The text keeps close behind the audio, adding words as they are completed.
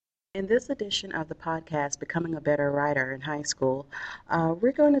In this edition of the podcast, Becoming a Better Writer in High School,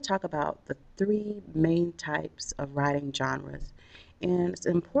 we're going to talk about the three main types of writing genres. And it's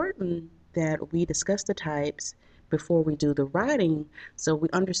important that we discuss the types before we do the writing so we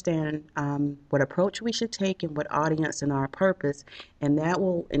understand what approach we should take and what audience and our purpose. And that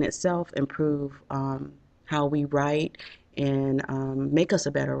will in itself improve how we write and make us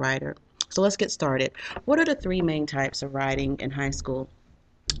a better writer. So let's get started. What are the three main types of writing in high school?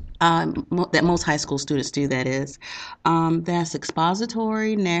 That most high school students do, that is. That's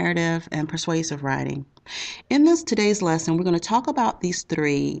expository, narrative, and persuasive writing. In today's lesson, we're going to talk about these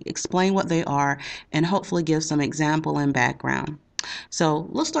three, explain what they are, and hopefully give some example and background. So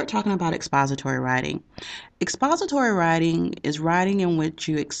let's start talking about expository writing. Expository writing is writing in which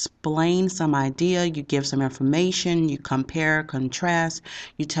you explain some idea, you give some information, you compare, contrast,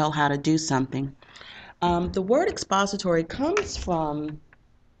 you tell how to do something. The word expository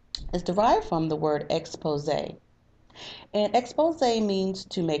is derived from the word expose. And expose means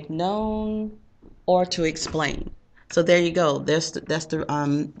to make known or to explain. So there you go. That's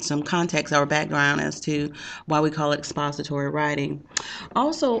some context or background as to why we call it expository writing.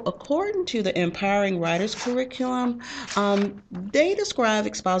 Also, according to the Empowering Writers curriculum, they describe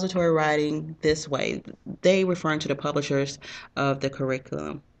expository writing this way. They referring to the publishers of the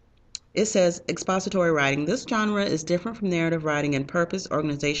curriculum. It says expository writing. This genre is different from narrative writing in purpose,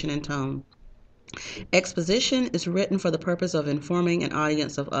 organization, and tone. Exposition is written for the purpose of informing an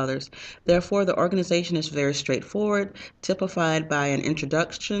audience of others. Therefore, the organization is very straightforward, typified by an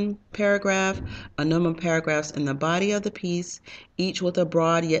introduction paragraph, a number of paragraphs in the body of the piece, each with a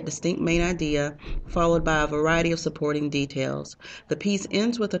broad yet distinct main idea, followed by a variety of supporting details. The piece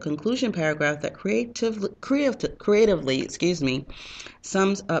ends with a conclusion paragraph that creatively,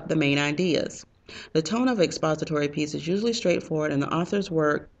 sums up the main ideas. The tone of an expository piece is usually straightforward, and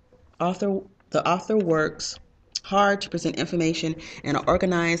the author works hard to present information in an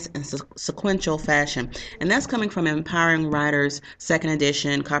organized and sequential fashion. And that's coming from Empowering Writers, second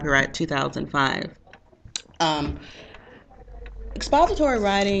edition, copyright 2005. Expository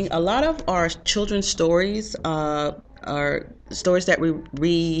writing, a lot of our children's stories are stories that we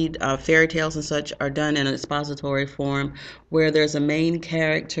read, fairy tales and such, are done in an expository form where there's a main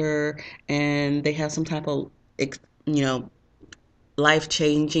character and they have some type of,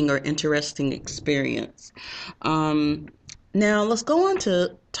 life-changing or interesting experience. Now, let's go on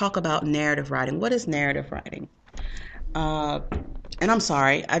to talk about narrative writing. What is narrative writing? And I'm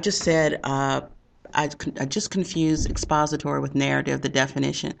sorry, I just said I just confused expository with narrative, the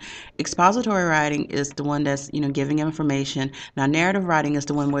definition. Expository writing is the one that's, giving information. Now, narrative writing is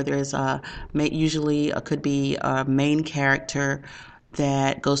the one where there's usually could be a main character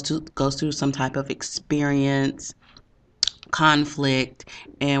that goes through some type of experience, conflict,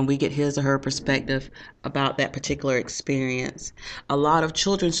 and we get his or her perspective about that particular experience. A lot of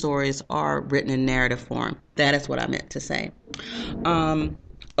children's stories are written in narrative form. That is what I meant to say.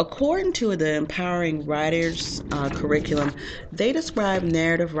 According to the Empowering Writers curriculum, they describe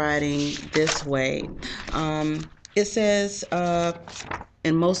narrative writing this way. It says,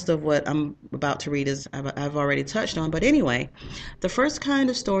 and most of what I'm about to read is I've already touched on, but anyway, the first kind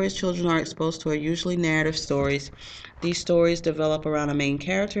of stories children are exposed to are usually narrative stories. These stories develop around a main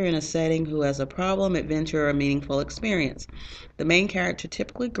character in a setting who has a problem, adventure, or meaningful experience. The main character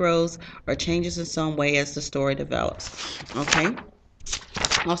typically grows or changes in some way as the story develops. Okay?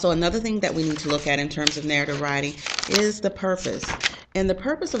 Also, another thing that we need to look at in terms of narrative writing is the purpose. And the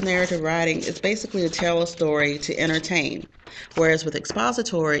purpose of narrative writing is basically to tell a story to entertain, whereas with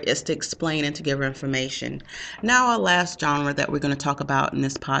expository, it's to explain and to give information. Now, our last genre that we're going to talk about in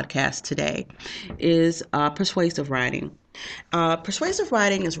this podcast today is persuasive writing. Persuasive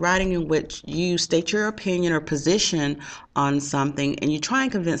writing is writing in which you state your opinion or position on something, and you try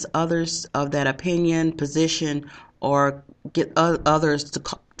and convince others of that opinion, position, or get others to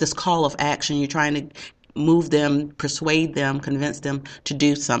this call of action. You're trying to move them, persuade them, convince them to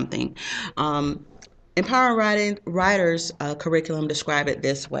do something. Empowering Writers curriculum describe it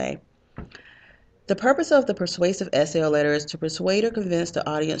this way. The purpose of the persuasive essay or letter is to persuade or convince the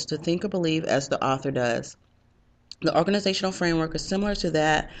audience to think or believe as the author does. The organizational framework is similar to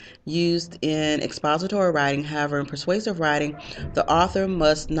that used in expository writing. However, in persuasive writing, the author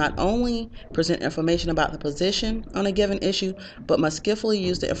must not only present information about the position on a given issue, but must skillfully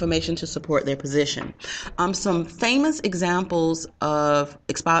use the information to support their position. Some famous examples of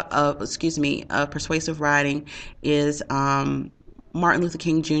persuasive writing is Martin Luther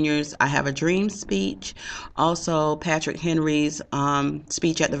King Jr.'s I Have a Dream speech. Also, Patrick Henry's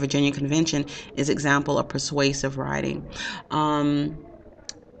speech at the Virginia Convention is example of persuasive writing.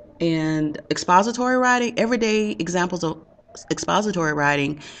 And expository writing, everyday examples of expository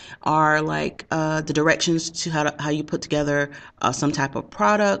writing are like the directions to how you put together some type of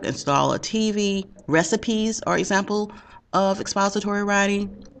product, install a TV. Recipes are example of expository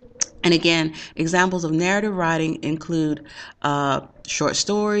writing. And again, examples of narrative writing include short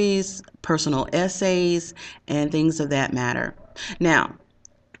stories, personal essays, and things of that matter. Now,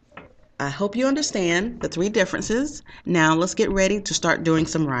 I hope you understand the three differences. Now let's get ready to start doing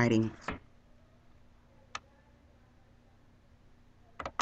some writing.